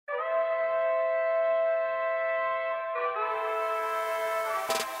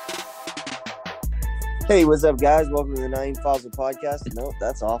Hey, what's up, guys? Welcome to the Naeem Fazal podcast. Nope,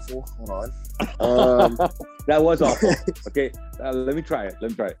 that's awful. Hold on. That was awful. Okay, let me try it.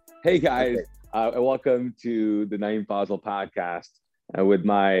 Hey, guys, Okay. welcome to the Naeem Fazal podcast with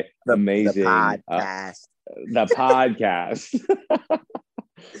my amazing the podcast.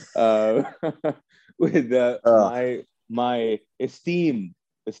 With my esteemed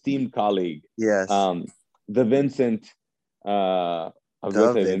colleague, Yes. the Vincent. I was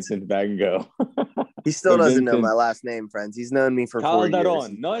going to say Vincent Van Gogh. He still doesn't know my last name, friends. He's known me for 4 years.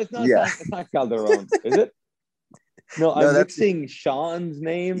 Calderon. No, it's not. Yeah. It's not Calderon. Is it? No, I'm mixing Sean's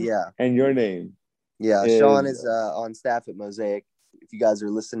name and your name. Yeah, Sean is on staff at Mosaic, if you guys are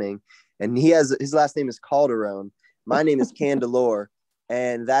listening. And his last name is Calderon. My name is Candelore.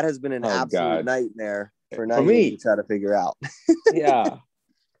 And that has been an absolute nightmare for me to try to figure out. Yeah.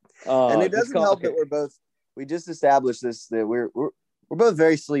 And it doesn't help that we just established this, that we're both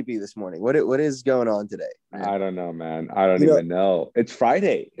very sleepy this morning. What is going on today, man? I don't know, man. I don't even know. It's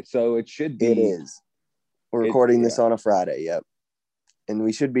Friday, so it should be. It is. We're recording this on a Friday, yep. And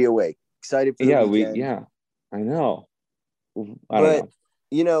we should be awake. Excited for the weekend. I know. I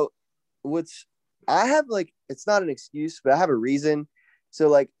have it's not an excuse, but I have a reain.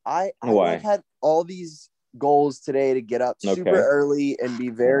 So I had all these goals today to get up super early and be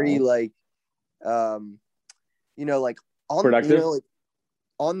very productive.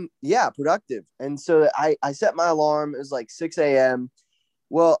 Productive. And so I set my alarm. It was 6 a.m.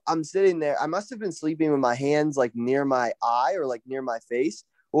 Well, I'm sitting there. I must have been sleeping with my hands near my eye or near my face.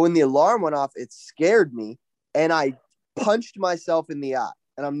 Well, when the alarm went off, it scared me, and I punched myself in the eye.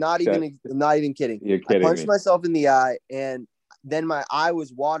 And I'm not even kidding. You're kidding. I punched myself in the eye, and then my eye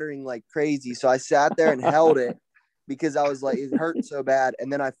was watering like crazy. So I sat there and held it because I was it hurt so bad.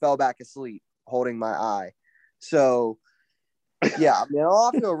 And then I fell back asleep holding my eye. So yeah, I mean, I'm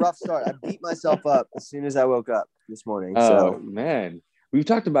off to a rough start. I beat myself up as soon as I woke up this morning. Oh, man. We've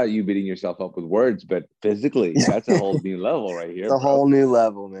talked about you beating yourself up with words, but physically, that's a whole new level right here. It's a whole new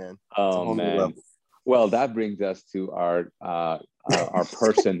level, man. Oh, man. Well, that brings us to our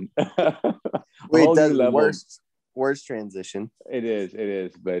person. Wait, that's worst transition. It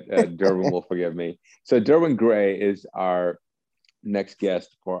is. But Derwin will forgive me. So Derwin Gray is our next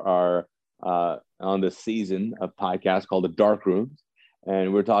guest for our on the season of podcast called The Dark Rooms.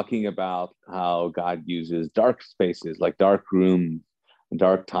 And we're talking about how God uses dark spaces, like dark rooms,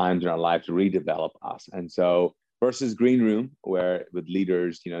 dark times in our life to redevelop us. And so versus green room, where with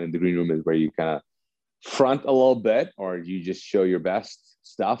leaders, in the green room is where you kind of front a little bit or you just show your best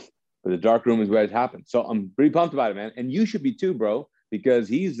stuff. But the dark room is where it happens. So I'm pretty pumped about it, man. And you should be too, bro, because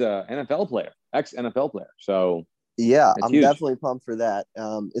he's an NFL player, ex-NFL player. So yeah, I'm definitely pumped for that.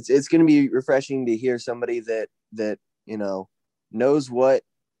 It's going to be refreshing to hear somebody that knows what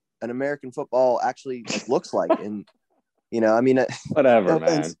an American football actually looks like. And whatever,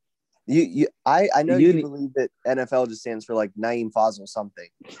 man. I know you believe that NFL just stands for Naeem Fazal something.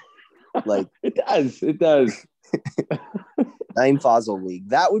 It does. Naeem Fazal League.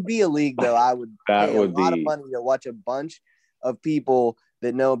 That would be a league, though. I would pay a lot of money to watch a bunch of people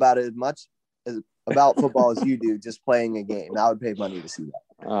that know about it as much about football as you do just playing a game. I would pay money to see that.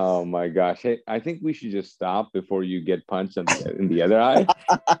 Oh my gosh. Hey, I think we should just stop before you get punched in the other eye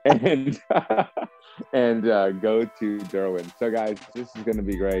and go to Derwin. So guys, this is going to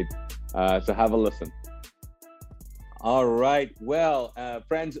be great. So have a listen. All right. Well,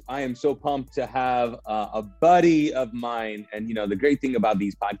 friends, I am so pumped to have a buddy of mine. And, the great thing about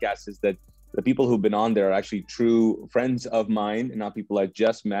these podcasts is that the people who've been on there are actually true friends of mine and not people I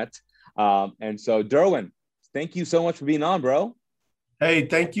just met. And so, Derwin, thank you so much for being on, bro. Hey,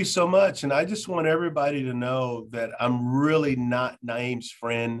 thank you so much. And I just want everybody to know that I'm really not Naeem's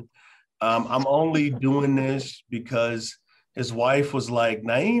friend. I'm only doing this because his wife was like,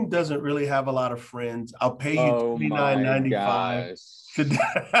 Naeem doesn't really have a lot of friends. I'll pay you $29.95 today.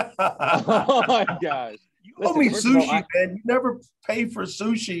 Oh my gosh. You owe me sushi, man. You never pay for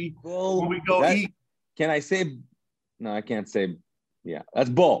sushi when we go eat. Can I say? No, I can't say. Yeah, that's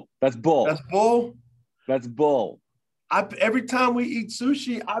bull. That's bull. That's bull? That's bull. Every time we eat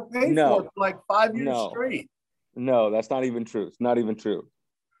sushi, I pay for it for 5 years straight. No, that's not even true. It's not even true.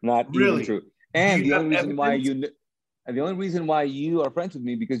 Not even true. And the only reason why you are friends with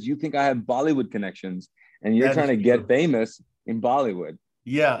me because you think I have Bollywood connections and you're trying to get famous in Bollywood.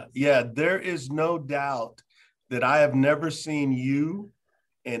 Yeah. There is no doubt that I have never seen you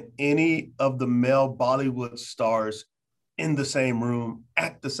and any of the male Bollywood stars in the same room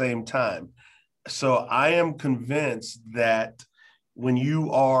at the same time. So I am convinced that when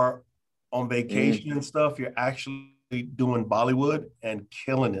you are on vacation and stuff, you're actually doing Bollywood and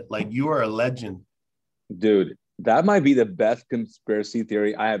killing it. You are a legend. Dude, that might be the best conspiracy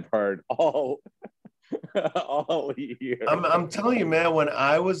theory I have heard all year. I'm telling you, man, when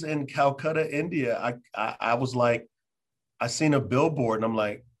I was in Calcutta, India, I was like, I seen a billboard and I'm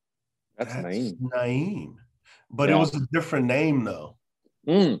like, That's that's Naeem. Naeem. But it Yeah. was a different name though.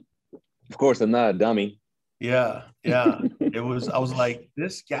 Of course, I'm not a dummy. Yeah. I was like,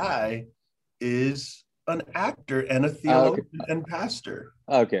 this guy is an actor and a theologian and pastor.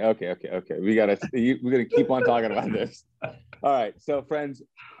 Okay. We gotta keep on talking about this. All right. So friends,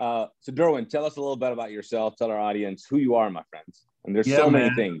 so Derwin, tell us a little bit about yourself. Tell our audience who you are, my friends. And there's so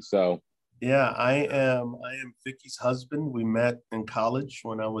many things. So yeah, I am Vicky's husband. We met in college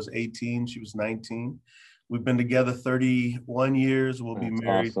when I was 18. She was 19. We've been together 31 years. We'll be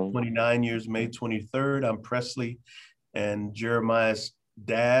married 29 years, May 23rd. I'm Presley and Jeremiah's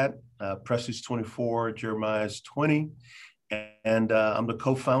dad. Presley's 24, Jeremiah's 20. And I'm the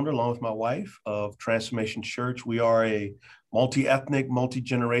co-founder, along with my wife, of Transformation Church. We are a multi-ethnic,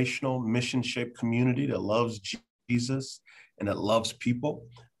 multi-generational, mission-shaped community that loves Jesus and that loves people.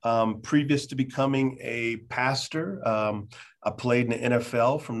 Previous to becoming a pastor, I played in the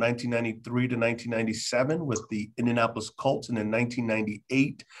NFL from 1993 to 1997 with the Indianapolis Colts, and in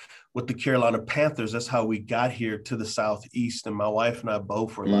 1998 with the Carolina Panthers. That's how we got here to the Southeast. And my wife and I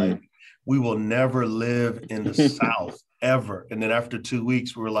both were like, we will never live in the South ever. And then after 2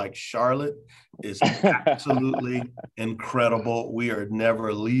 weeks, we were like, Charlotte is absolutely incredible. We are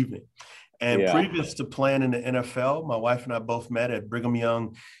never leaving. And previous to playing in the NFL, my wife and I both met at Brigham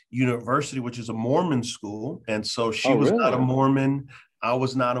Young University, which is a Mormon school. And so she was not a Mormon. I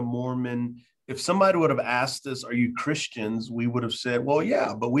was not a Mormon. If somebody would have asked us, are you Christians? We would have said, well,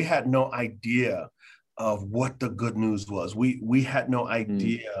 yeah, but we had no idea of what the good news was. We had no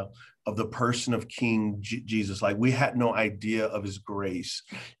idea of the person of King Jesus. Like, we had no idea of his grace.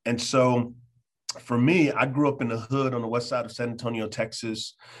 And so for me, I grew up in the hood on the west side of San Antonio,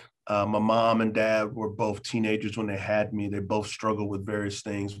 Texas. My mom and dad were both teenagers when they had me. They both struggled with various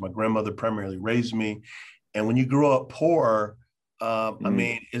things. My grandmother primarily raised me. And when you grow up poor, I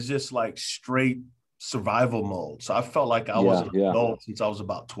mean, it's just like straight survival mode. So I felt like I was an adult since I was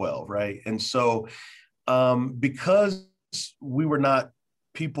about 12, right? And so because we were not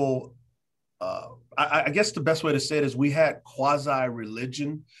people, I guess the best way to say it is we had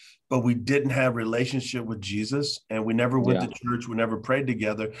quasi-religion, but we didn't have relationship with Jesus, and we never went to church. We never prayed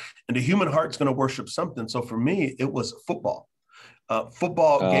together. And the human heart's going to worship something. So for me, it was football.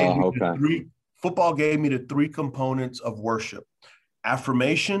 Football gave me the three components of worship: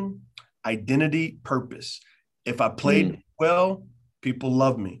 affirmation, identity, purpose. If I played well, people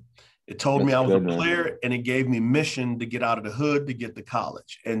loved me. It told me I was a player, and it gave me mission to get out of the hood to get to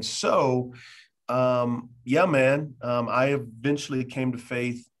college. And so, I eventually came to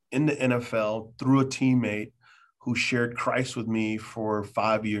faith in the NFL through a teammate who shared Christ with me for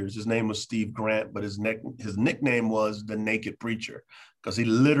 5 years. His name was Steve Grant, but his nickname was the Naked Preacher, because he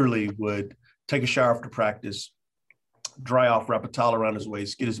literally would take a shower after practice, dry off, wrap a towel around his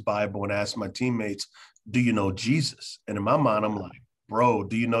waist, get his Bible, and ask my teammates, do you know Jesus? And in my mind, I'm like, bro,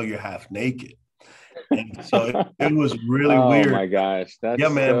 do you know you're half naked? And so it was really weird. Oh my gosh, that's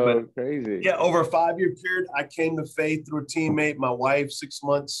so crazy. Yeah, over a 5-year period, I came to faith through a teammate. My wife, 6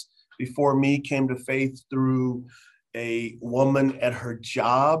 months before me, came to faith through a woman at her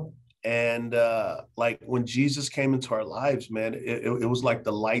job. And like when Jesus came into our lives, man, it was like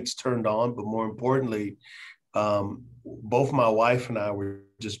the lights turned on. But more importantly, both my wife and I were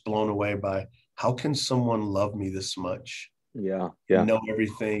just blown away by how can someone love me this much? Know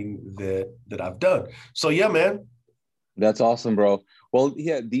everything that I've done. So man, that's awesome, bro. Well,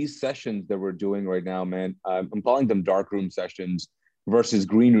 these sessions that we're doing right now, man, I'm calling them dark room sessions versus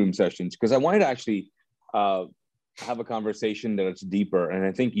green room sessions, because I wanted to actually have a conversation that's deeper, and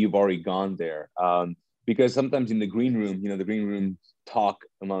I think you've already gone there, because sometimes in the green room, the green room talk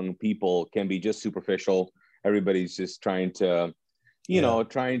among people can be just superficial. Everybody's just trying to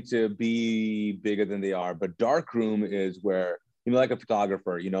trying to be bigger than they are. But dark room is where, like a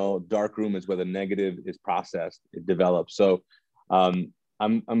photographer, dark room is where the negative is processed, it develops. So I'm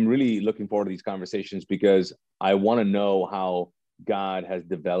really looking forward to these conversations, because I want to know how God has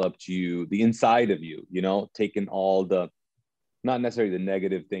developed you, the inside of you, taken all the, not necessarily the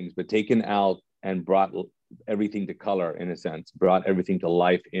negative things, but taken out and brought everything to color, in a sense, brought everything to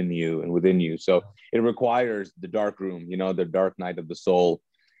life in you and within you. So it requires the dark room, the dark night of the soul,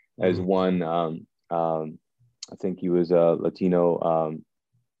 as one, I think he was a Latino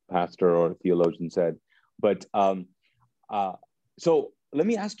pastor or theologian said. But so let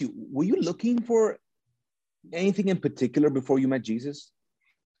me ask you, were you looking for anything in particular before you met Jesus?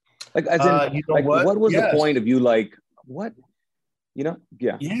 Like, as in, You know like, what? what was the Yes. point of you, like, what,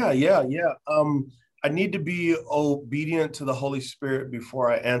 Yeah. Yeah. I need to be obedient to the Holy Spirit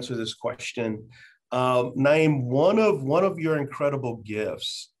before I answer this question. Naeem, one of your incredible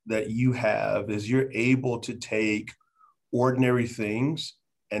gifts that you have is you're able to take ordinary things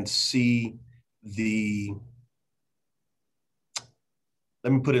and see the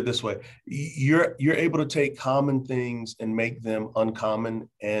let me put it this way. You're able to take common things and make them uncommon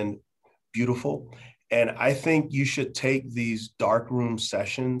and beautiful. And I think you should take these dark room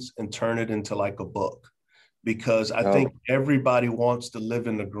sessions and turn it into like a book, because I think Oh, everybody wants to live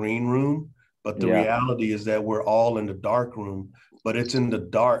in the green room, but the yeah. reality is that we're all in the dark room, but it's in the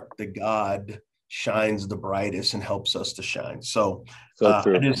dark that God shines the brightest and helps us to shine. So So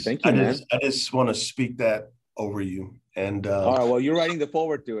true. Thank you, man. I just want to speak that over you. And All right. Well, you're writing the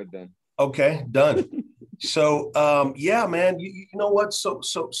forward to it then. okay, done. So yeah, man, you know what? So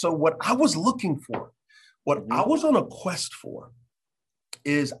what I was looking for, what I Mhm. was on a quest for,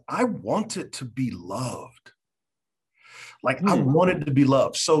 is I wanted to be loved. Like I Hmm. wanted to be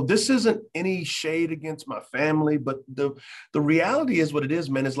loved. So this isn't any shade against my family, but the reality is what it is,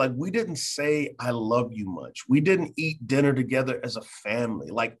 man. It's like we didn't say I love you much. We didn't eat dinner together as a family.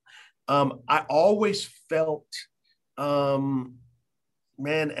 Like I always felt um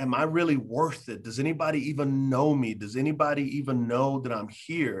man, am I really worth it? Does anybody even know me? Does anybody even know that I'm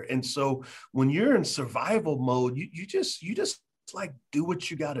here? And so when you're in survival mode, you just like do what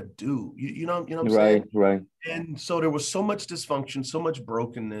you got to do. You know what I'm saying? Right, right. And so there was so much dysfunction, so much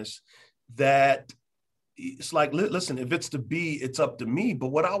brokenness that it's like, listen, if it's to be, it's up to me. But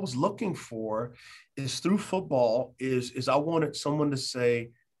what I was looking for is through football is I wanted someone to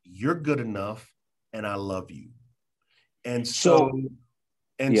say, you're good enough and I love you. And so So,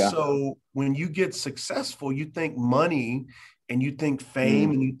 and yeah. so when you get successful, you think money and you think fame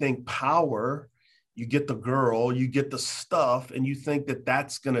Mm, and you think power, you get the girl, you get the stuff, and you think that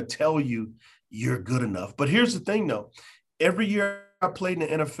that's going to tell you you're good enough. But here's the thing though, every year I played in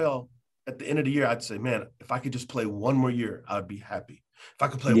the NFL, at the end of the year, I'd say, man, if I could just play one more year, I'd be happy. If I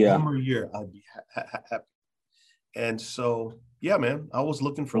could play one yeah. more year, I'd be happy. And so, yeah, man, I was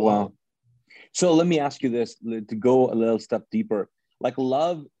looking for love. Wow. So let me ask you this to go a little step deeper. Like,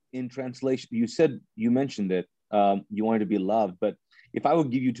 love in translation, you mentioned it. You wanted to be loved, but if I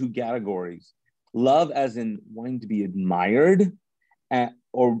would give you two categories, love as in wanting to be admired,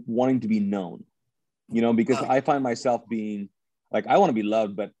 or wanting to be known, because I find myself being like, I want to be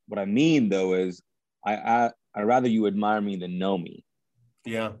loved, but what I mean though is I rather you admire me than know me.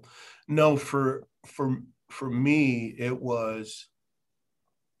 Yeah. No, for me, it was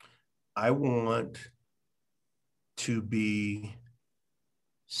I want to be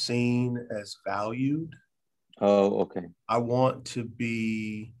seen as valued. Oh, okay. I want to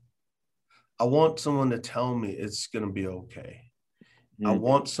be, I want someone to tell me it's going to be okay. I Hmm.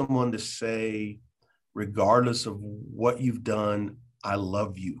 want someone to say, regardless of what you've done, I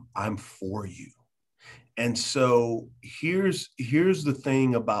love you. I'm for you. And so here's the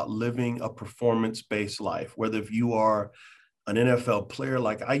thing about living a performance-based life, whether if you are an NFL player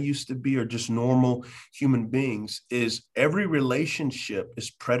like I used to be, or just normal human beings, is every relationship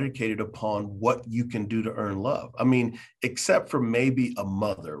is predicated upon what you can do to earn love. I mean, except for maybe a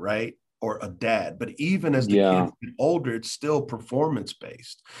mother, right? Or a dad. But even as the kids Yeah. get older, it's still performance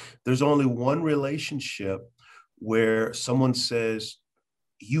based. There's only one relationship where someone says,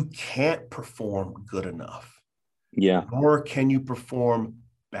 you can't perform good enough, Yeah. nor can you perform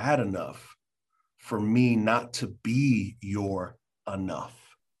bad enough for me not to be your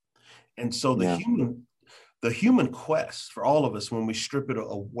enough. And so Yeah. the human quest for all of us when we strip it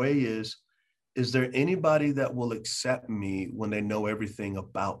away is there anybody that will accept me when they know everything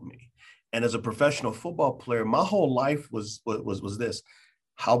about me? And as a professional football player, my whole life was this.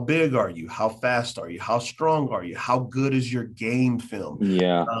 How big are you? How fast are you? How strong are you? How good is your game film?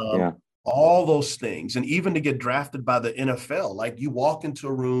 Yeah. Yeah. All those things. And even to get drafted by the NFL, like you walk into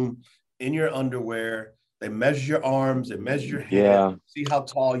a room in your underwear, they measure your arms, they measure your hands, Yeah. see how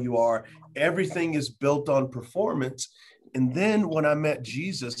tall you are. Everything is built on performance. And then when I met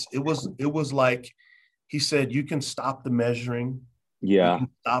Jesus, it was like he said, you can stop the measuring, you Yeah. can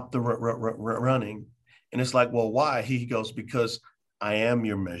stop the running. And it's like, well, why? He goes, because I am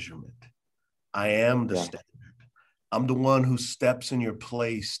your measurement. I am the Yeah. standard. I'm the one who steps in your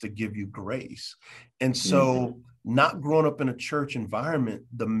place to give you grace. And Mm. so, not growing up in a church environment,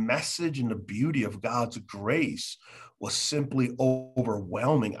 the message and the beauty of God's grace was simply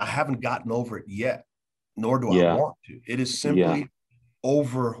overwhelming. I haven't gotten over it yet, nor do I Yeah. want to. It is Yeah. simply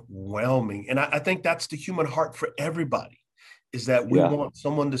overwhelming. And I think that's the human heart for everybody. is that we Yeah. want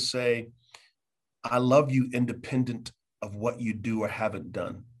someone to say, I love you independent of what you do or haven't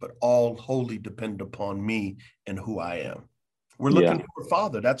done, but all wholly dependent upon me and who I am. We're Yeah. looking for a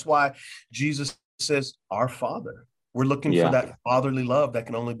father. That's why Jesus says, our Father. We're looking for Yeah. that fatherly love that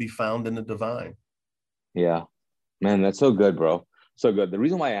can only be found in the divine. Yeah. Man, that's so good, bro. So good. The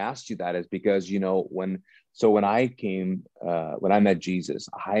reason why I asked you that is because, when I met Jesus,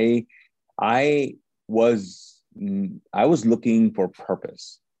 I was I was looking for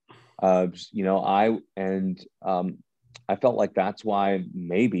purpose. I felt like that's why,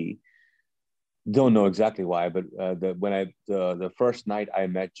 maybe, don't know exactly why, but the first night I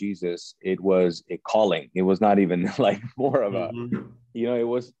met Jesus, it was a calling. It was not even like more of a,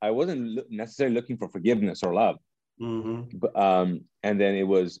 Mm-hmm. I wasn't necessarily looking for forgiveness or love. Mm-hmm. But, and then it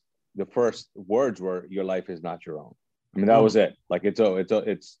was, the first words were, your life is not your own. I mean, that was it. Like,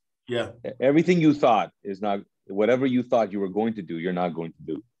 it's Yeah. everything you thought is not, whatever you thought you were going to do, you're not going to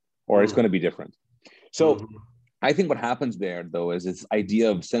do, or it's going to be different. So I think what happens there, though, is this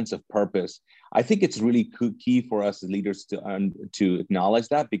idea of sense of purpose. I think it's really key for us as leaders to acknowledge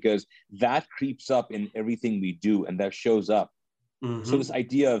that, because that creeps up in everything we do, and that shows up. So this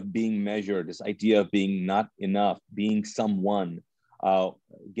idea of being measured, this idea of being not enough, being someone,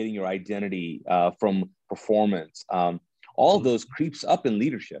 getting your identity from performance, all those creeps up in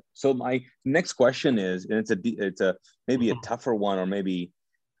leadership. So my next question is, and it's a maybe a tougher one, or maybe,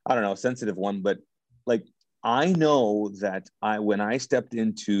 I don't know, a sensitive one, but like, I know that when I stepped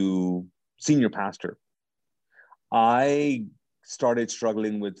into senior pastor, I started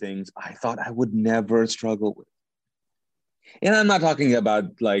struggling with things I thought I would never struggle with. And I'm not talking about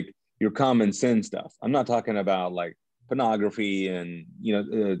like your common sin stuff. I'm not talking about like pornography and,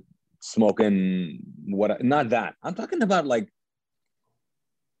 smoking, not that. I'm talking about like,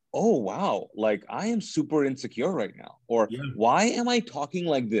 oh, wow, like I am super insecure right now. Or why am I talking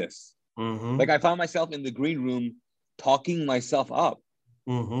like this? Like, I found myself in the green room talking myself up.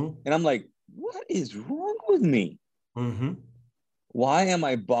 And I'm like, what is wrong with me? Why am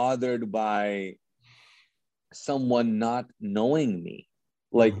I bothered by someone not knowing me?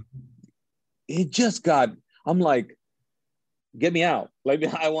 Like, I'm like, get me out. Like,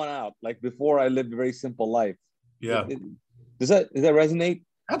 I want out. Like, before, I lived a very simple life. Yeah. Does that resonate?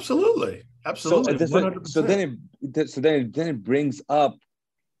 Absolutely. Absolutely. So then it brings up,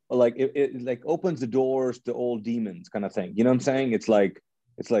 like, it like opens the doors to old demons, kind of thing. You know what I'm saying? It's like,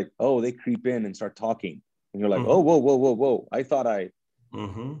 oh, they creep in and start talking, and you're like, oh, whoa. I thought I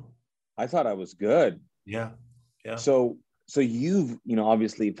was good. Yeah. Yeah. So you've,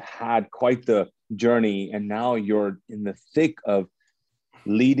 obviously had quite the journey, and now you're in the thick of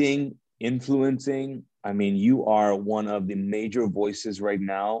leading, influencing. I mean, you are one of the major voices right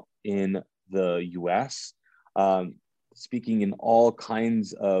now in the US, speaking in all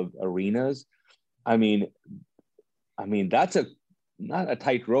kinds of arenas. I mean, that's not a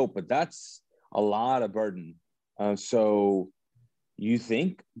tight rope, but that's a lot of burden. So you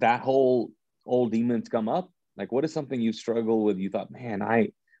think that whole old demons come up? Like, what is something you struggle with? You thought, man,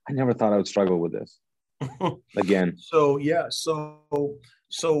 I never thought I would struggle with this again. So, yeah.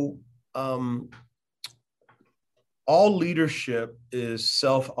 So, all leadership is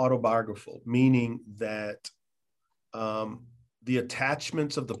self-autobiographical, meaning that the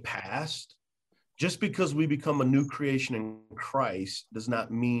attachments of the past, just because we become a new creation in Christ, does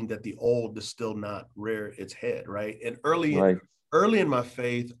not mean that the old does still not rear its head, right? And early in my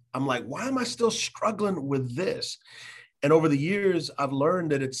faith, I'm like, why am I still struggling with this? And over the years, I've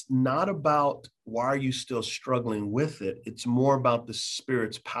learned that it's not about why are you still struggling with it. It's more about the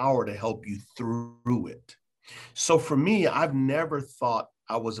Spirit's power to help you through it. So for me, I've never thought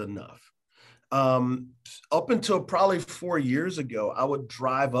I was enough. Up until probably 4 years ago, I would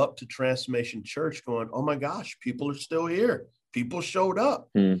drive up to Transformation Church going, oh my gosh, people are still here. People showed up.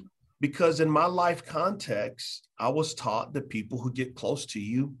 Because in my life context, I was taught that people who get close to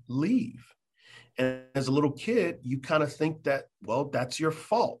you leave. And as a little kid, you kind of think that, well, that's your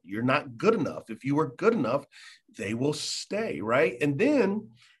fault. You're not good enough. If you were good enough, they will stay, right? And then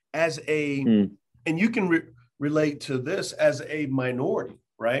and you can relate to this as a minority,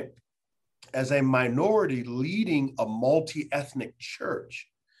 right? As a minority leading a multi-ethnic church,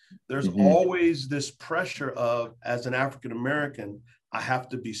 there's always this pressure of, as an African-American, I have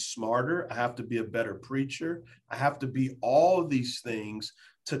to be smarter. I have to be a better preacher. I have to be all these things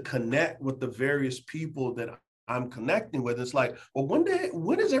to connect with the various people that I'm connecting with. It's like, well,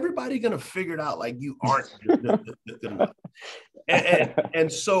 when is everybody going to figure it out? Like, you aren't good enough. And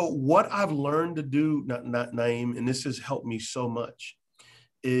so what I've learned to do, Naeem, and this has helped me so much,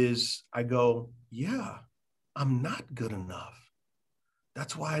 is I go, yeah, I'm not good enough.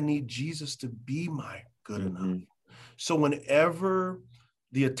 That's why I need Jesus to be my good enough. So whenever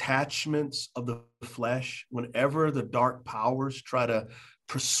the attachments of the flesh, whenever the dark powers try to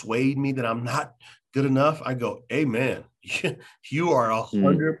persuade me that I'm not good enough, I go, amen. You are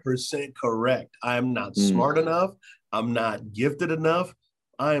 100% correct. I am not smart enough. I'm not gifted enough.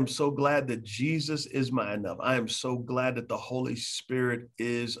 I am so glad that Jesus is my enough. I am so glad that the Holy Spirit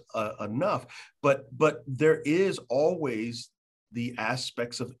is enough. But there is always the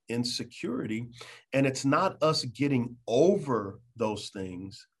aspects of insecurity, and it's not us getting over those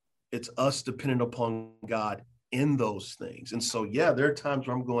things. It's us depending upon God in those things. And so, yeah, there are times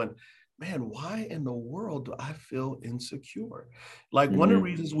where I'm going, man, why in the world do I feel insecure? Like one of the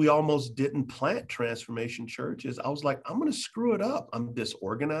reasons we almost didn't plant Transformation Church is I was like, I'm going to screw it up. I'm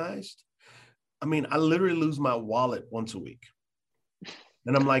disorganized. I mean, I literally lose my wallet once a week.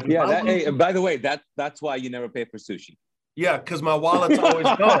 And I'm like, hey, by the way, that's why you never pay for sushi. Yeah, because my wallet's always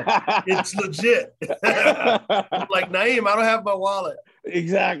gone. It's legit. I'm like, Naeem, I don't have my wallet.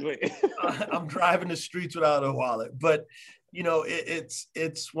 Exactly. I'm driving the streets without a wallet. But, you know,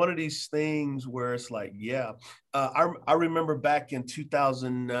 it's one of these things where it's like, yeah. I remember back in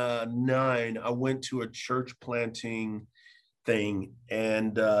 2009, I went to a church planting thing,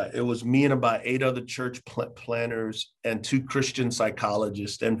 and it was me and about 8 other church planners and 2 Christian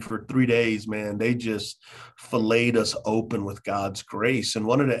psychologists, and for 3 days, man, they just filleted us open with God's grace. And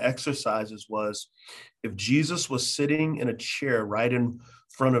one of the exercises was, if Jesus was sitting in a chair right in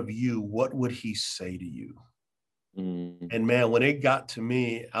front of you, what would he say to you? And man, when it got to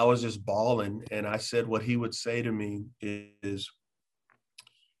me, I was just bawling, and I said what he would say to me is,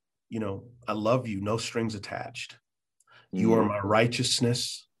 you know, I love you, no strings attached. You are my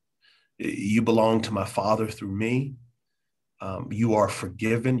righteousness. You belong to my Father through me. You are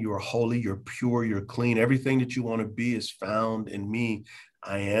forgiven. You are holy. You're pure. You're clean. Everything that you want to be is found in me.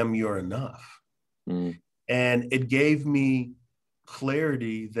 I am your enough. And it gave me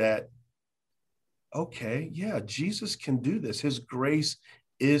clarity that, okay, yeah, Jesus can do this. His grace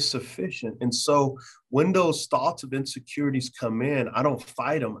is sufficient. And so when those thoughts of insecurities come in, I don't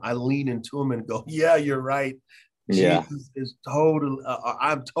fight them. I lean into them and go, yeah, you're right. Jesus is totally,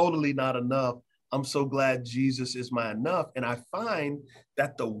 I'm totally not enough. I'm so glad Jesus is my enough. And I find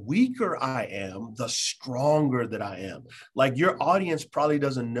that the weaker I am, the stronger that I am. Like your audience probably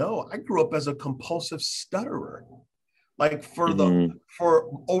doesn't know, I grew up as a compulsive stutterer. Like for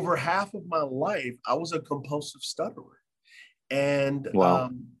over half of my life, I was a compulsive stutterer. And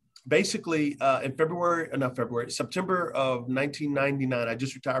basically in September of 1999, I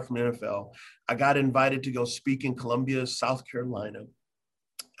just retired from the NFL. I got invited to go speak in Columbia, South Carolina.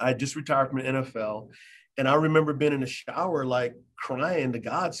 I just retired from the NFL. And I remember being in the shower, like crying to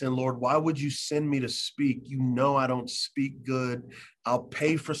God, saying, Lord, why would you send me to speak? You know, I don't speak good. I'll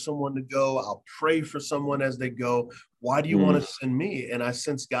pay for someone to go. I'll pray for someone as they go. Why do you want to send me? And I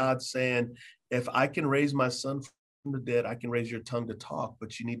sense God saying, if I can raise my son from the dead, I can raise your tongue to talk,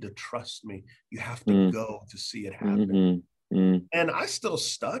 but you need to trust me. You have to go to see it happen. And I still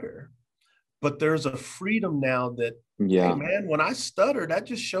stutter, but there's a freedom now that, hey, man, when I stutter, that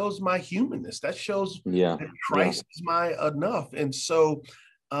just shows my humanness. That shows that Christ is my enough. And so,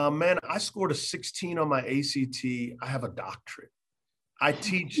 man, I scored a 16 on my ACT. I have a doctorate. I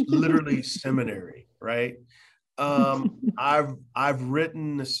teach literally seminary, right? I've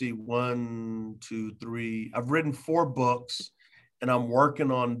written, let's see, 1, 2, 3. I've written 4 books, and I'm working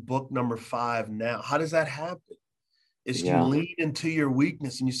on book number 5 now. How does that happen? Is you lean into your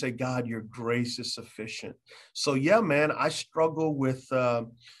weakness and you say, God, your grace is sufficient. So yeah, man, I struggle with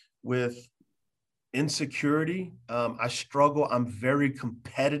insecurity. I struggle. I'm very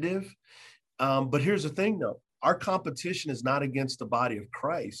competitive. But here's the thing though, our competition is not against the body of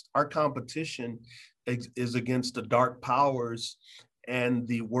Christ. Our competition is against the dark powers and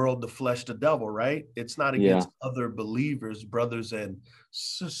the world, the flesh, the devil, right? It's not against other believers, brothers and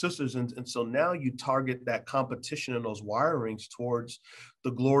sisters. And so now you target that competition and those wirings towards the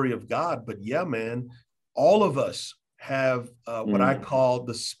glory of God. But yeah, man, all of us have what I call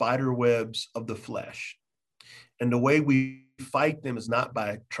the spider webs of the flesh. And the way we fight them is not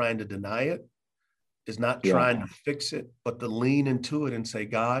by trying to deny it, is not trying to fix it, but to lean into it and say,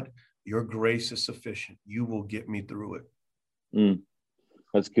 God, your grace is sufficient. You will get me through it.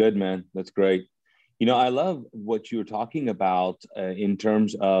 That's good, man. That's great. You know, I love what you were talking about in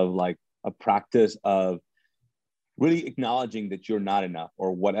terms of like a practice of really acknowledging that you're not enough,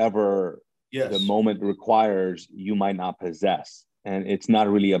 or whatever the moment requires, you might not possess. And it's not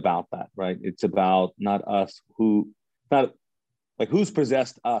really about that, right? It's about not like who's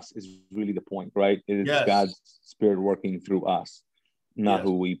possessed us is really the point, right? It's Yes. God's spirit working through us, not Yes.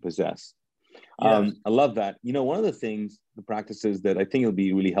 who we possess. Yes. I love that. You know, one of the things, the practices that I think will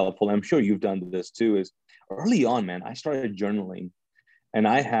be really helpful, I'm sure you've done this too, is early on, man, I started journaling, and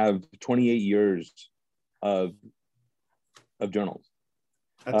I have 28 years of journals.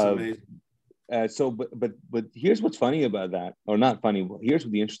 That's amazing. But here's what's funny about that, or not funny. Here's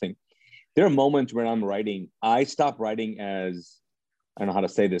what's interesting. There are moments when I'm writing, I stop writing as, I don't know how to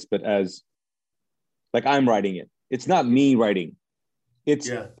say this, but as like I'm writing it. It's not me writing. It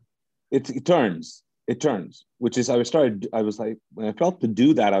turns, which is, I was like, when I felt to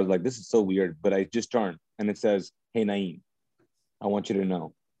do that, I was like, this is so weird, but I just turned and it says, "Hey, Naeem, I want you to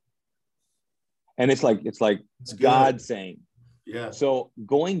know." And it's like God saying, yeah. So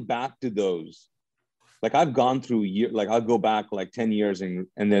going back to those, like I've gone through like I'll go back like 10 years and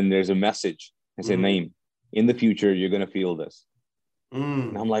then there's a message and say, Naeem, in the future, you're going to feel this.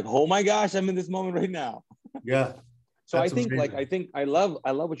 And I'm like, oh my gosh, I'm in this moment right now. Yeah. So I think I love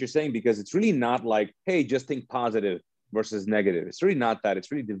what you're saying, because it's really not like, hey, just think positive versus negative. It's really not that.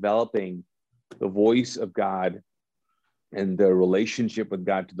 It's really developing the voice of God and the relationship with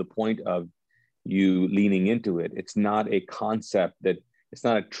God to the point of you leaning into it. It's not a concept it's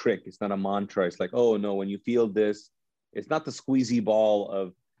not a trick. It's not a mantra. It's like, oh no, when you feel this, it's not the squeezy ball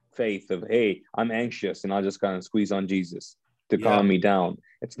of faith of, hey, I'm anxious and I'll just kind of squeeze on Jesus to calm me down.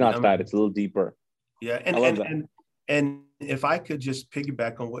 It's not that. It's a little deeper. Yeah. I love that. And if I could just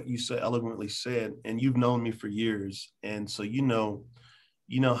piggyback on what you so eloquently said, and you've known me for years, and so you know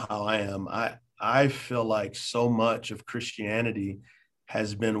how I am. I feel like so much of Christianity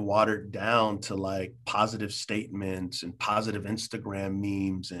has been watered down to like positive statements and positive Instagram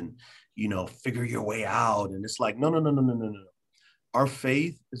memes and, figure your way out. And it's like, no. Our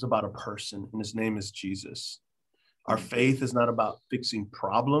faith is about a person, and his name is Jesus. Our faith is not about fixing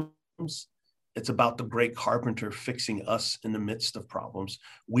problems. It's about the great carpenter fixing us in the midst of problems.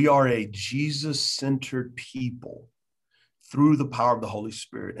 We are a Jesus-centered people through the power of the Holy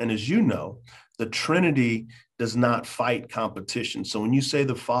Spirit. And as you know, the Trinity does not fight competition. So when you say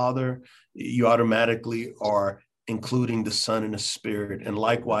the Father, you automatically are including the Son and the Spirit. And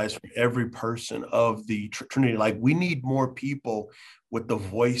likewise, for every person of the Trinity, like we need more people with the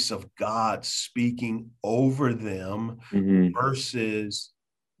voice of God speaking over them versus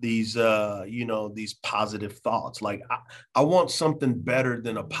these these positive thoughts. Like I want something better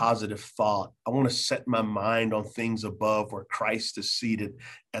than a positive thought. I want to set my mind on things above, where Christ is seated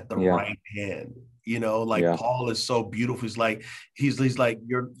at the right hand. Paul is so beautiful. He's like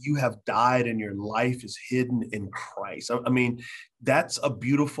you have died and your life is hidden in Christ. I mean, that's a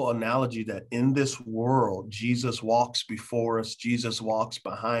beautiful analogy, that in this world, Jesus walks before us, Jesus walks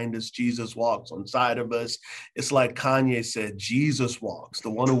behind us, Jesus walks on side of us. It's like Kanye said, Jesus walks.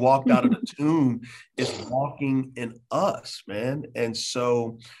 The one who walked out of the tomb is walking in us, man. And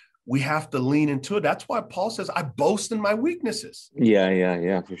so we have to lean into it. That's why Paul says, I boast in my weaknesses.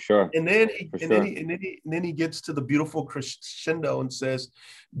 Yeah, for sure. And then he gets to the beautiful crescendo and says,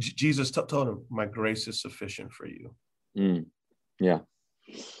 Jesus told him, my grace is sufficient for you. Yeah,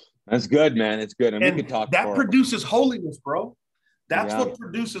 that's good, man. It's good. And we could talk. That produces holiness, bro. That's what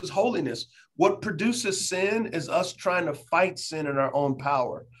produces holiness. What produces sin is us trying to fight sin in our own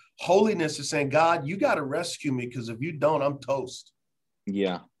power. Holiness is saying, God, you got to rescue me, because if you don't, I'm toast.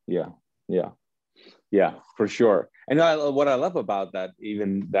 Yeah, for sure. And what I love about that,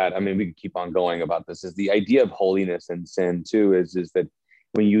 even that, I mean, we can keep on going about this, is the idea of holiness and sin too, is that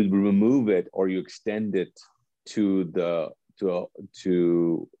when you remove it or you extend it to the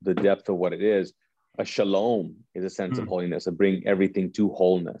depth of what it is, a shalom is a sense of holiness, of bring everything to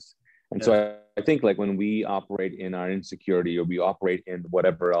wholeness. And so I think, like, when we operate in our insecurity, or we operate in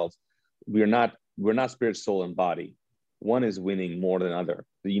whatever else, we're not spirit, soul, and body. One is winning more than other.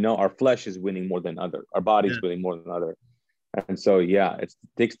 Our flesh is winning more than other. Our body's winning more than other. And so, it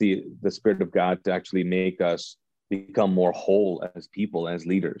takes the Spirit of God to actually make us become more whole as people, as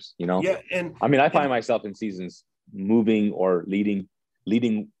leaders, Yeah. And I mean, I find myself in seasons moving or leading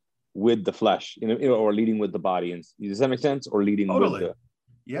with the flesh, or leading with the body. And does that make sense? Or leading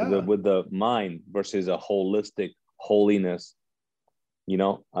with the mind versus a holistic holiness.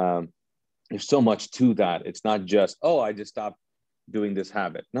 There's so much to that. It's not just, I just stopped doing this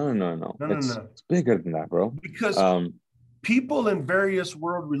habit. No. It's bigger than that, bro. Because people in various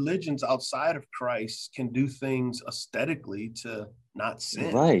world religions outside of Christ can do things aesthetically to not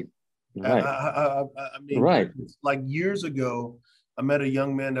sin. Right. I mean, like years ago, I met a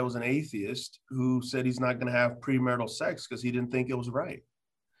young man that was an atheist who said he's not going to have premarital sex because he didn't think it was right.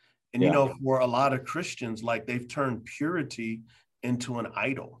 And, for a lot of Christians, like, they've turned purity into an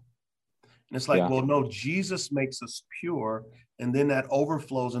idol. And it's like, well, no, Jesus makes us pure. And then that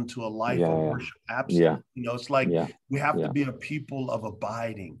overflows into a life of worship. Absolutely. You know, it's like we have to be a people of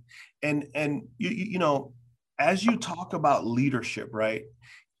abiding. And you know, as you talk about leadership, right?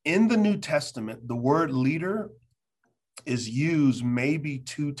 In the New Testament, the word leader is used maybe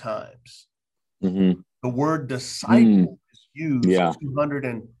 2 times. Mm-hmm. The word disciple is used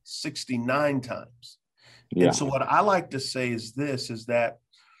 269 times. And so what I like to say is this, is that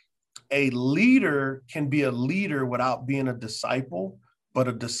a leader can be a leader without being a disciple, but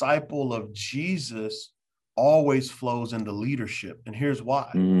a disciple of Jesus always flows into leadership. And here's why.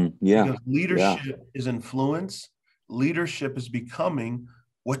 Because leadership is influence. Leadership is becoming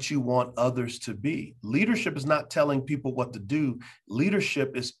what you want others to be. Leadership is not telling people what to do.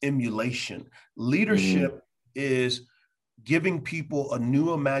 Leadership is emulation. Leadership is giving people a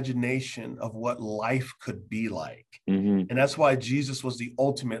new imagination of what life could be like. And that's why Jesus was the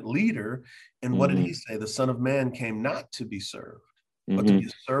ultimate leader. And what did he say? The Son of Man came not to be served, but to be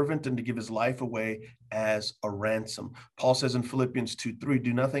a servant and to give his life away as a ransom. Paul says in Philippians 2:3,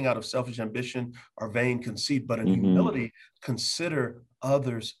 do nothing out of selfish ambition or vain conceit, but in humility, consider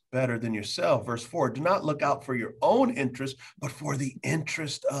others better than yourself. Verse 4, do not look out for your own interest, but for the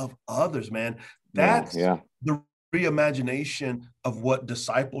interest of others, man. That's the reimagination of what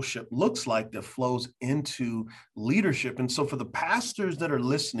discipleship looks like that flows into leadership. And so for the pastors that are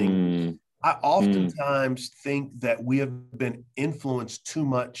listening, I oftentimes think that we have been influenced too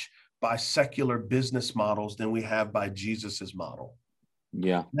much by secular business models than we have by Jesus's model.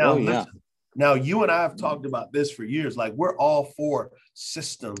 Now, listen, now you and I have talked about this for years. Like, we're all for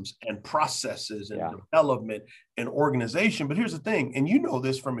systems and processes and development and organization. But here's the thing, and you know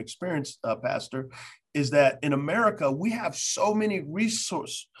this from experience, Pastor, is that in America, we have so many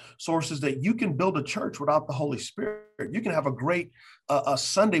sources that you can build a church without the Holy Spirit. You can have a great a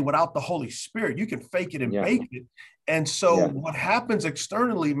Sunday without the Holy Spirit. You can fake it and bake it. And so what happens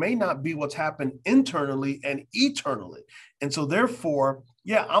externally may not be what's happened internally and eternally. And so therefore,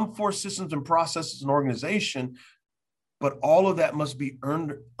 I'm for systems and processes and organization, but all of that must be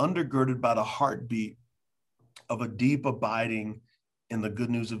undergirded by the heartbeat of a deep abiding in the good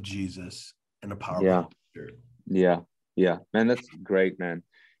news of Jesus and the power of the Spirit. Man, that's great, man.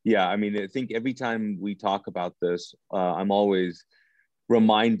 I mean, I think every time we talk about this, I'm always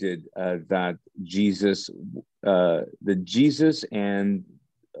reminded that Jesus and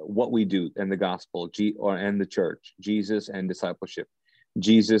what we do in the gospel, and the church, Jesus and discipleship,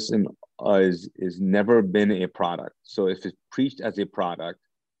 Jesus is never been a product. So if it's preached as a product,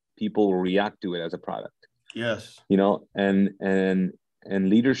 people will react to it as a product. Yes. You know, and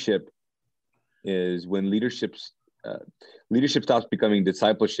leadership is when leadership stops becoming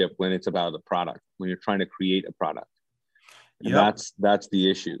discipleship, when it's about a product, when you're trying to create a product. And that's the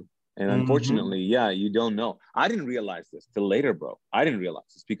issue. And unfortunately, you don't know. I didn't realize this till later, bro. I didn't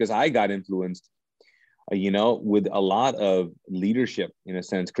realize this because I got influenced, with a lot of leadership, in a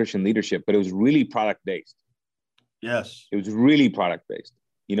sense, Christian leadership, but it was really product-based. Yes. It was really product-based.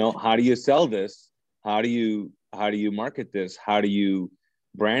 You know, how do you sell this? How do you market this? How do you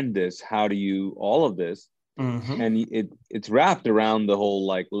brand this? How do you all of this? And it's wrapped around the whole,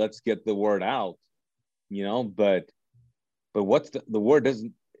 like, let's get the word out, but what's the word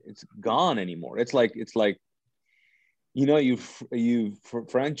doesn't, it's gone anymore. It's like you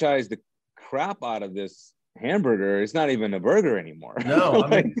franchise the crap out of this hamburger. It's not even a burger anymore. No,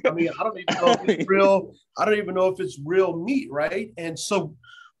 I mean, I don't even know if it's real. I don't even know if it's real meat, right? And so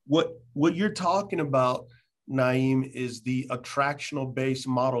what you're talking about, Naeem, is the attractional based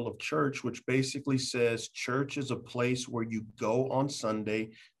model of church, which basically says church is a place where you go on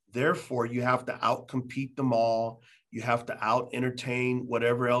Sunday. Therefore, you have to outcompete them all. You have to out entertain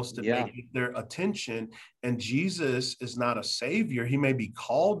whatever else that may get their attention. And Jesus is not a savior. He may be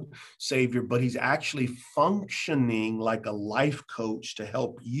called savior, but he's actually functioning like a life coach to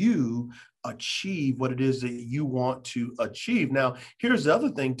help you achieve what it is that you want to achieve. Now, here's the other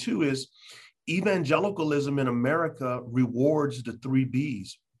thing too, is evangelicalism in America rewards the 3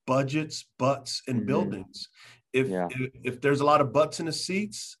 B's: budgets, butts, and buildings. If there's a lot of butts in the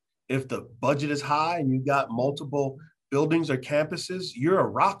seats, if the budget is high and you got multiple buildings or campuses, you're a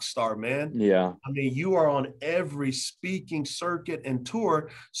rock star, man. Yeah. I mean, you are on every speaking circuit and tour.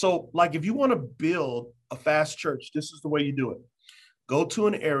 So, like, if you want to build a fast church, this is the way you do it. Go to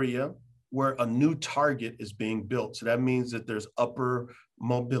an area where a new target is being built. So that means that there's upper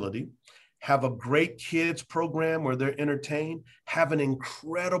mobility. have a great kids program where they're entertained, have an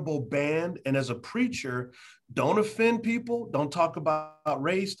incredible band. And as a preacher, don't offend people. Don't talk about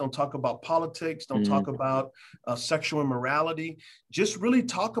race. Don't talk about politics. Don't talk about sexual immorality. Just really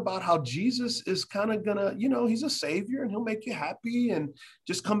talk about how Jesus is kind of gonna, he's a savior and he'll make you happy, and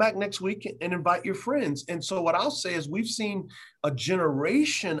just come back next week and invite your friends. And so what I'll say is we've seen a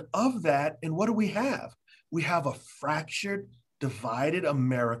generation of that. And what do we have? We have a fractured, divided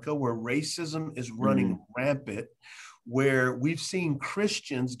America where racism is running rampant, where we've seen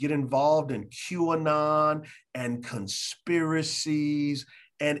Christians get involved in QAnon and conspiracies,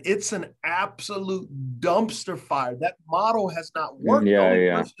 and it's an absolute dumpster fire. That model has not worked. The only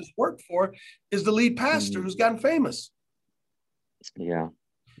person it's worked for is the lead pastor who's gotten famous. Yeah.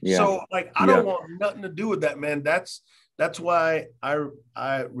 So I don't want nothing to do with that, man. That's why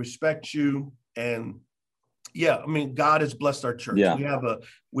I respect you. And I mean, God has blessed our church.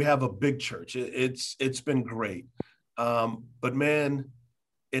 We have a big church. It's been great. But man,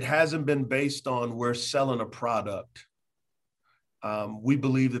 it hasn't been based on we're selling a product. We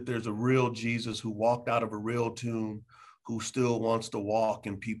believe that there's a real Jesus who walked out of a real tomb, who still wants to walk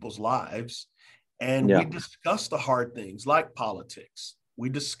in people's lives. And we discuss the hard things like politics. We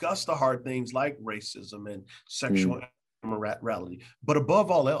discuss the hard things like racism and sexual immorality. But above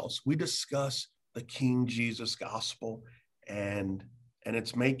all else, we discuss the King Jesus gospel, and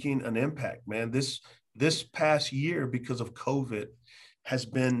it's making an impact, man. This past year, because of COVID, has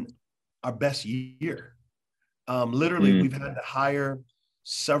been our best year. Literally, we've had to hire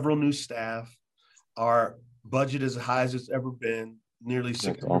several new staff. Our budget is as high as it's ever been. Nearly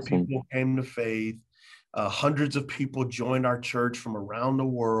 600 people came to faith. Hundreds of people joined our church from around the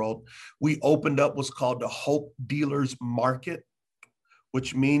world. We opened up what's called the Hope Dealers Market,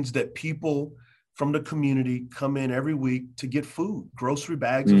 which means that people from the community come in every week to get food, grocery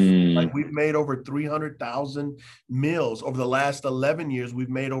bags of food. Like, we've made over 300,000 meals. Over the last 11 years, we've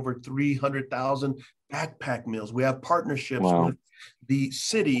made over 300,000 backpack meals. We have partnerships with the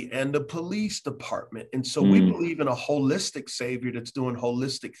city and the police department. And so we believe in a holistic savior that's doing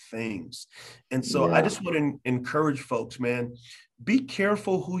holistic things. And so I just want to encourage folks, man, be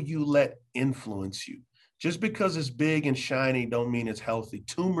careful who you let influence you. Just because it's big and shiny don't mean it's healthy.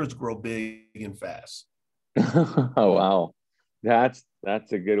 Tumors grow big and fast. Oh, wow. That's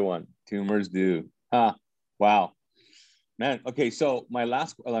a good one. Tumors do. Wow. Man, okay, so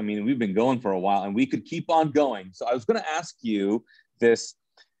we've been going for a while and we could keep on going. So I was going to ask you this.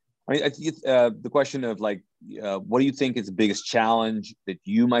 I think the question of what do you think is the biggest challenge that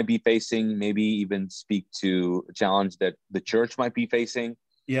you might be facing? Maybe even speak to a challenge that the church might be facing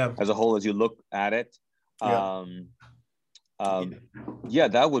as a whole as you look at it. That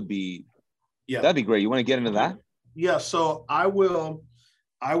would be that'd be great. You want to get into that? So I will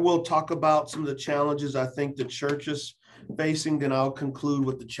talk about some of the challenges I think the church is facing, then I'll conclude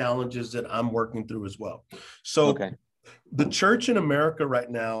with the challenges that I'm working through as well. So the church in America right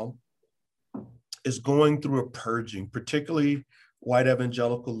now is going through a purging, particularly white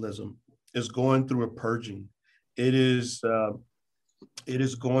evangelicalism is going through a purging. It is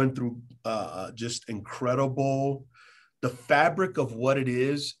going through just incredible. The fabric of what it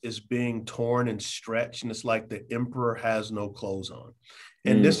is being torn and stretched, and it's like the emperor has no clothes on.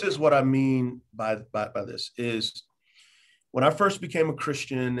 And this is what I mean by this is when I first became a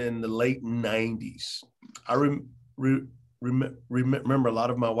Christian in the late 90s, I remember a lot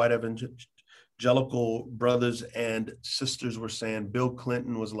of my white evangelical brothers and sisters were saying Bill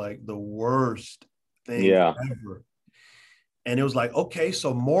Clinton was like the worst thing ever. And it was like, okay,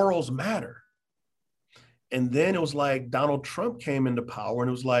 so morals matter. And then it was like Donald Trump came into power and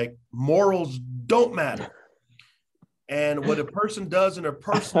it was like, morals don't matter. And what a person does in their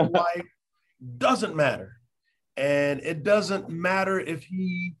personal life doesn't matter. And it doesn't matter if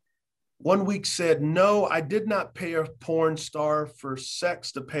he one week said, no, I did not pay a porn star for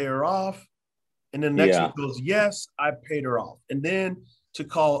sex to pay her off. And then next week goes, yes, I paid her off. And then to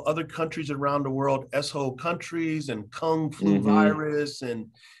call other countries around the world S-hole countries and Kung Flu virus and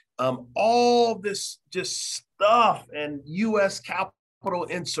all this just stuff and U.S. Capitol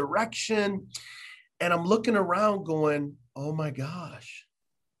insurrection. And I'm looking around going, oh my gosh,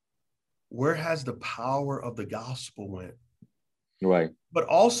 where has the power of the gospel went? Right. But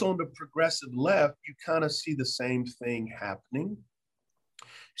also on the progressive left, you kind of see the same thing happening.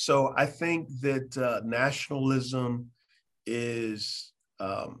 So I think that nationalism is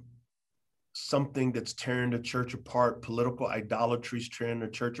something that's tearing the church apart. Political idolatry is tearing the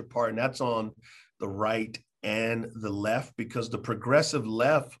church apart. And that's on the right and the left, because the progressive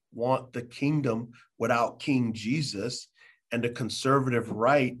left want the kingdom without King Jesus. and the conservative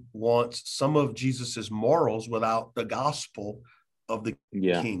right wants some of Jesus's morals without the gospel of the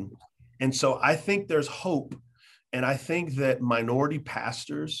king. And so I think there's hope. And I think that minority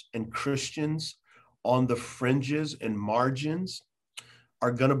pastors and Christians on the fringes and margins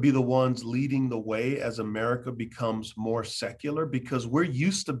are going to be the ones leading the way as America becomes more secular, because we're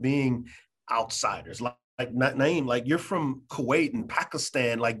used to being outsiders. Like Naeem, like you're from Kuwait and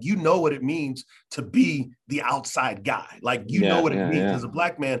Pakistan, like you know what it means to be the outside guy. Like you know what it means as a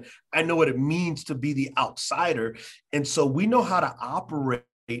Black man. I know what it means to be the outsider. And so we know how to operate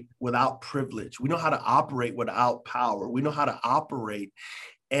without privilege. We know how to operate without power. We know how to operate.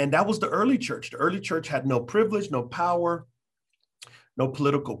 And that was the early church. The early church had no privilege, no power, no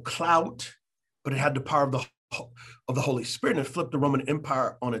political clout, but it had the power of the Holy Spirit, and it flipped the Roman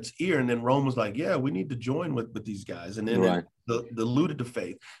Empire on its ear. And then Rome was like, yeah, we need to join with these guys. And then it diluted the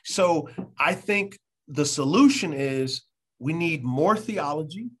faith. So I think the solution is we need more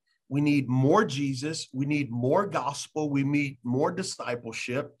theology. We need more Jesus. We need more gospel. We need more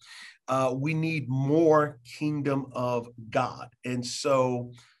discipleship. We need more kingdom of God. And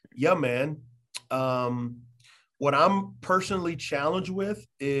so, yeah, man, what I'm personally challenged with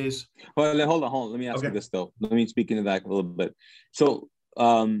is... Well, hold on. Let me ask you this, though. Let me speak into that a little bit. So,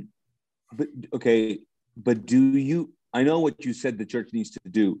 but do you, I know what you said the church needs to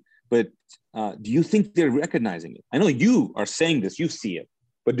do, but do you think they're recognizing it? I know you are saying this, you see it,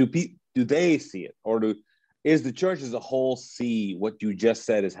 but do they see it? Or is the church as a whole see what you just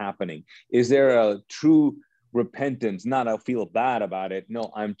said is happening? Is there a true repentance? Not I feel bad about it.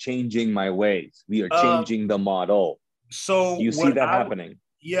 No, I'm changing my ways. We are changing the model. So you see that happening?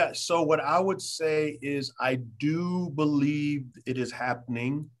 Yeah. So what I would say is I do believe it is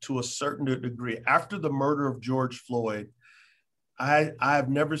happening to a certain degree. After the murder of George Floyd, I've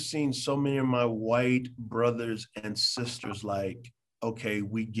never seen so many of my white brothers and sisters like, okay,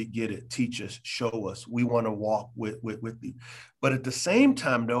 we get it. Teach us, show us. We want to walk with you. But at the same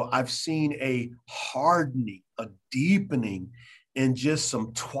time, though, I've seen a hardening, a deepening, and just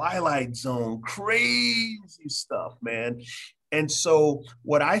some Twilight Zone crazy stuff, man. And so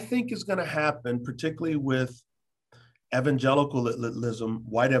what I think is going to happen, particularly with evangelicalism,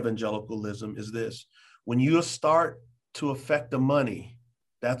 white evangelicalism, is this. When you start to affect the money,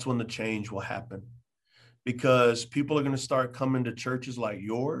 that's when the change will happen. Because people are going to start coming to churches like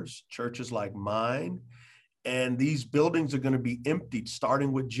yours, churches like mine, and these buildings are going to be emptied,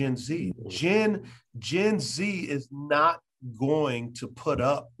 starting with Gen Z. Gen Z is not going to put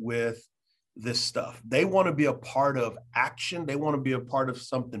up with this stuff. They want to be a part of action. They want to be a part of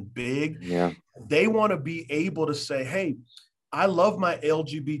something big. Yeah. They want to be able to say, hey, I love my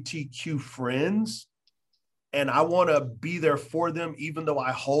LGBTQ friends, and I want to be there for them, even though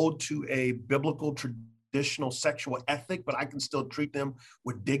I hold to a biblical traditional sexual ethic, but I can still treat them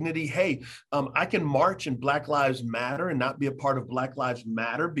with dignity. Hey, I can march in Black Lives Matter and not be a part of Black Lives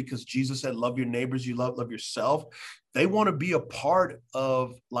Matter because Jesus said, love your neighbors, you love yourself. They want to be a part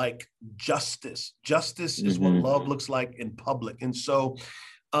of like justice. Justice is what love looks like in public. And so,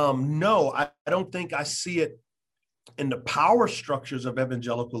 no, I don't think I see it in the power structures of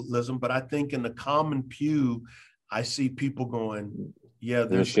evangelicalism, but I think in the common pew, I see people going, yeah,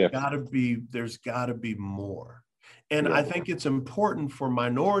 there's gotta be more. And I think it's important for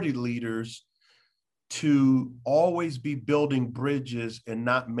minority leaders to always be building bridges and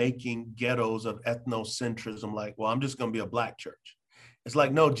not making ghettos of ethnocentrism. Like, well, I'm just going to be a Black church. It's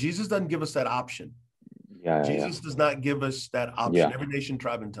like, no, Jesus doesn't give us that option. Jesus does not give us that option. Every nation,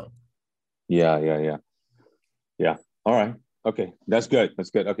 tribe, and tongue. Yeah. All right. Okay. That's good.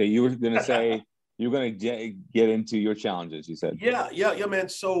 Okay. You were going to say, you're going to get into your challenges, you said. Yeah, man.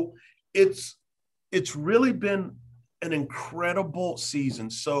 So it's really been an incredible season.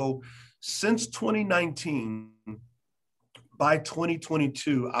 So since 2019, by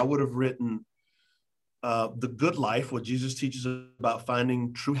 2022, I would have written The Good Life, what Jesus teaches about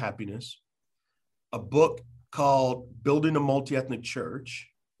finding true happiness, a book called Building a Multi-Ethnic Church.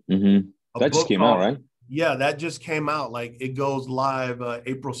 Mm-hmm. That just came out, right? Yeah, that just came out. Like it goes live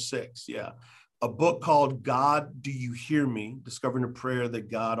April 6th. Yeah. A book called God, Do You Hear Me? Discovering a Prayer That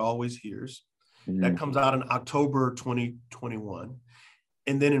God Always Hears. Mm-hmm. That comes out in October 2021.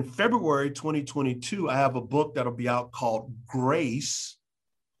 And then in February 2022, I have a book that'll be out called Grace,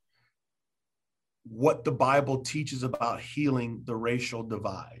 What the Bible Teaches About Healing the Racial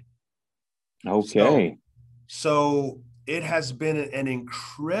Divide. Okay. So it has been an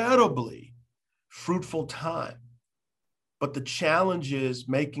incredibly fruitful time. But the challenge is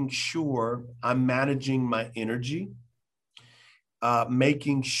making sure I'm managing my energy,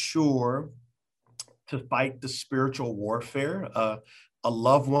 making sure to fight the spiritual warfare. A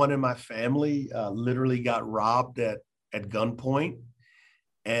loved one in my family literally got robbed at gunpoint,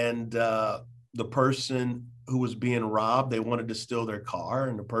 and the person who was being robbed, they wanted to steal their car,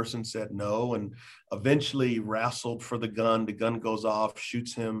 and the person said no, and eventually wrestled for the gun. The gun goes off,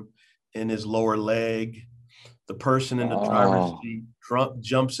 shoots him in his lower leg. The person in the driver's seat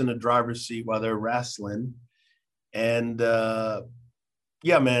jumps in the driver's seat while they're wrestling. And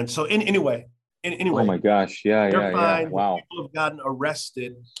yeah, man. So anyway. Oh my gosh. They're fine. Yeah. Wow. People have gotten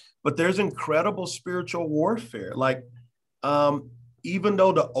arrested, but there's incredible spiritual warfare. Like, even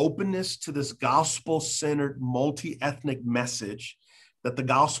though the openness to this gospel-centered, multi-ethnic message that the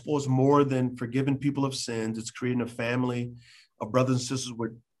gospel is more than forgiving people of sins, it's creating a family of brothers and sisters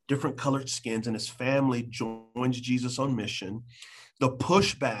with different colored skins, and his family joins Jesus on mission. The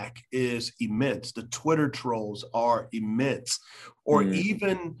pushback is immense. The Twitter trolls are immense. Or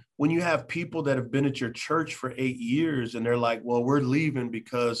even when you have people that have been at your church for 8 years and they're like, well, we're leaving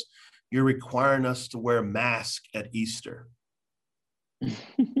because you're requiring us to wear a mask at Easter.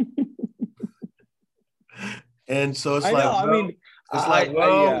 And so it's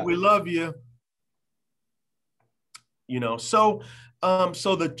we love you. You know, so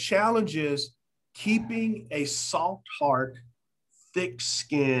the challenge is keeping a soft heart, thick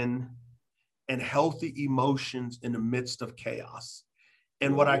skin, and healthy emotions in the midst of chaos.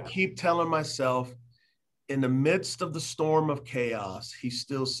 And what I keep telling myself, in the midst of the storm of chaos, he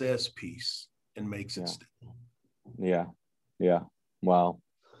still says peace and makes it still. Yeah. Wow.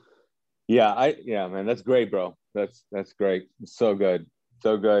 Yeah, man, that's great, bro. That's great. So good.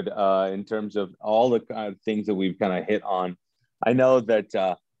 In terms of all the kind of things that we've kind of hit on. I know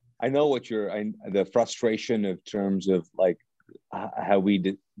that I know what the frustration in terms of like how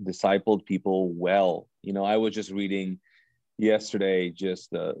we discipled people well. You know, I was just reading yesterday just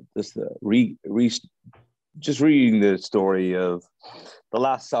reading the story of the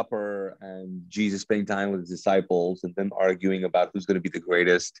Last Supper and Jesus spending time with his disciples and them arguing about who's going to be the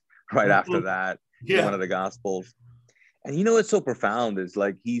greatest right after that in one of the Gospels. And you know what's so profound is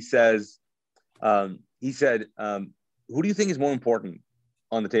like he said, who do you think is more important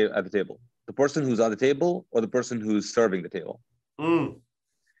on the table at the table? The person who's on the table or the person who's serving the table? And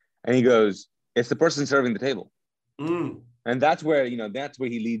he goes, it's the person serving the table. And that's where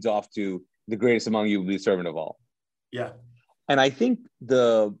he leads off to the greatest among you will be the servant of all. Yeah. And I think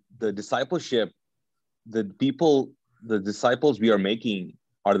the discipleship, the disciples we are making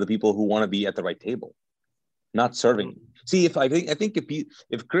are the people who want to be at the right table, not serving. See, I think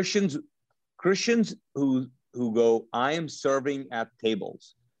if Christians who go, I am serving at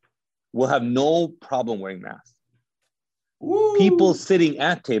tables, will have no problem wearing masks. Woo. People sitting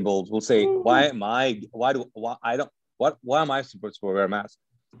at tables will say, why am I supposed to wear a mask?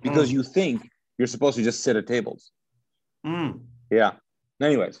 Because you think you're supposed to just sit at tables. Yeah.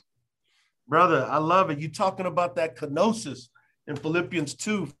 Anyways. Brother, I love it. You're talking about that kenosis in Philippians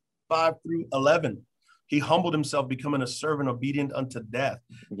 2:5-11. He humbled himself, becoming a servant obedient unto death.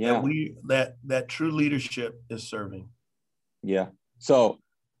 Yeah. That true leadership is serving. Yeah. So,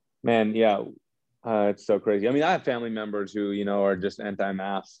 man, it's so crazy. I mean, I have family members who, are just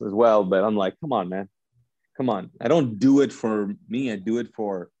anti-masks as well, but I'm like, come on, man. Come on. I don't do it for me. I do it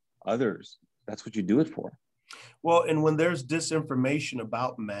for others. That's what you do it for. Well, and when there's disinformation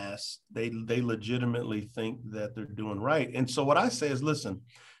about masks, they legitimately think that they're doing right. And so what I say is, listen,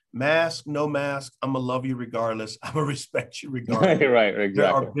 mask, no mask, I'm gonna love you regardless. I'm gonna respect you regardless. Right,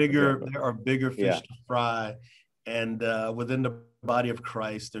 exactly. There are bigger fish to fry. And within the body of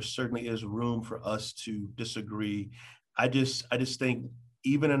Christ, there certainly is room for us to disagree. I just think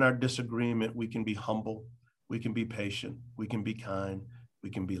even in our disagreement, we can be humble, we can be patient, we can be kind, we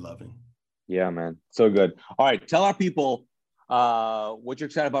can be loving. Yeah, man. So good. All right. Tell our people what you're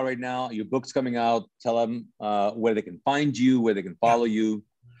excited about right now. Your book's coming out. Tell them where they can find you, where they can follow you.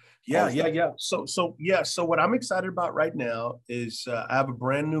 Yeah. So what I'm excited about right now is I have a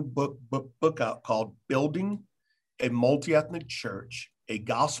brand new book out called Building a Multi-Ethnic Church, a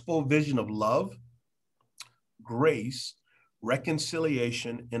Gospel Vision of Love, Grace,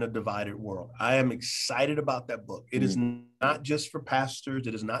 Reconciliation in a Divided World. I am excited about that book. It is not just for pastors.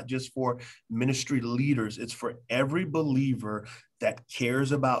 It is not just for ministry leaders. It's for every believer that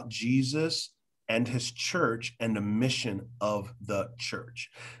cares about Jesus and his church and the mission of the church.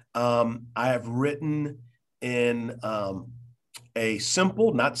 I have written in a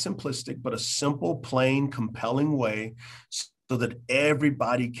simple, not simplistic, but a simple, plain, compelling way so that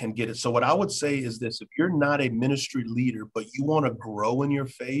everybody can get it. So what I would say is this: if you're not a ministry leader, but you want to grow in your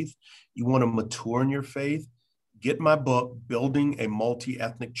faith, you want to mature in your faith, get my book, Building a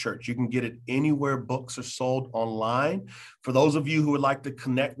Multi-Ethnic Church. You can get it anywhere books are sold online. For those of you who would like to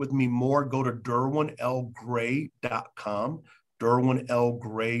connect with me more, go to derwinlgray.com.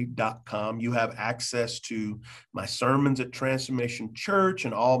 derwinlgray.com. You have access to my sermons at Transformation Church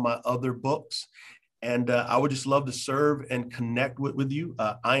and all my other books. And I would just love to serve and connect with you.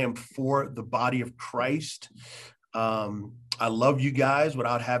 I am for the body of Christ. I love you guys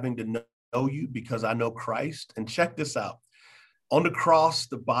without having to know you, because I know Christ. And check this out. On the cross,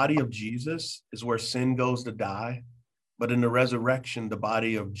 the body of Jesus is where sin goes to die. But in the resurrection, the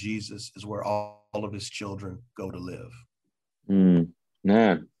body of Jesus is where all of his children go to live.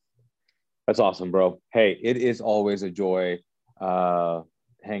 Man, that's awesome, bro. Hey, it is always a joy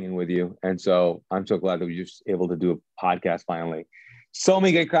hanging with you. And so I'm so glad that we were just able to do a podcast finally. So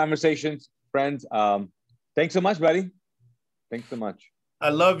many great conversations, friends. Thanks so much, buddy. Thanks so much. I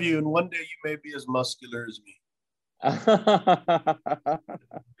love you. And one day you may be as muscular as me.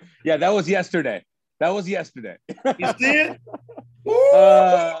 Yeah, that was yesterday. You see it?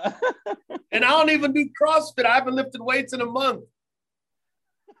 And I don't even do CrossFit. I haven't lifted weights in a month.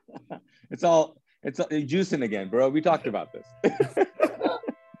 It's juicing again, bro. We talked about this.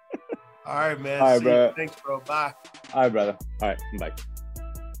 All right, man. All right, bro. Thanks, bro. Bye. All right, brother. All right, bye.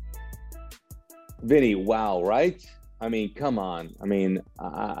 Vinny, wow, right? I mean, come on. I mean,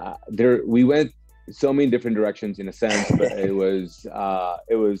 we went so many different directions in a sense, but it was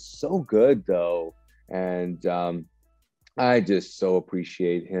so good though. And I just so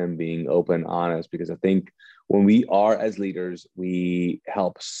appreciate him being open, honest, because I think when we are as leaders, we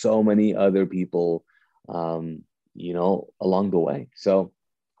help so many other people, along the way. So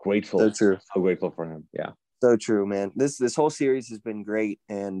grateful. So true. So grateful for him. Yeah. So true, man. This whole series has been great.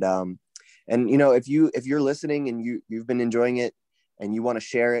 And if you're listening and you've been enjoying it and you want to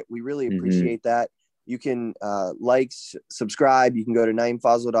share it, we really appreciate that. You can subscribe. You can go to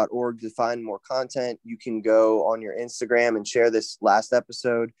naimfazal.org to find more content. You can go on your Instagram and share this last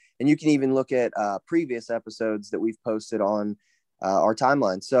episode. And you can even look at previous episodes that we've posted on our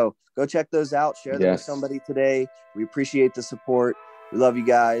timeline. So go check those out. Share them with somebody today. We appreciate the support. We love you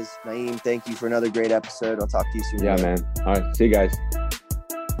guys. Naim, thank you for another great episode. I'll talk to you soon. Yeah, man. All right. See you guys.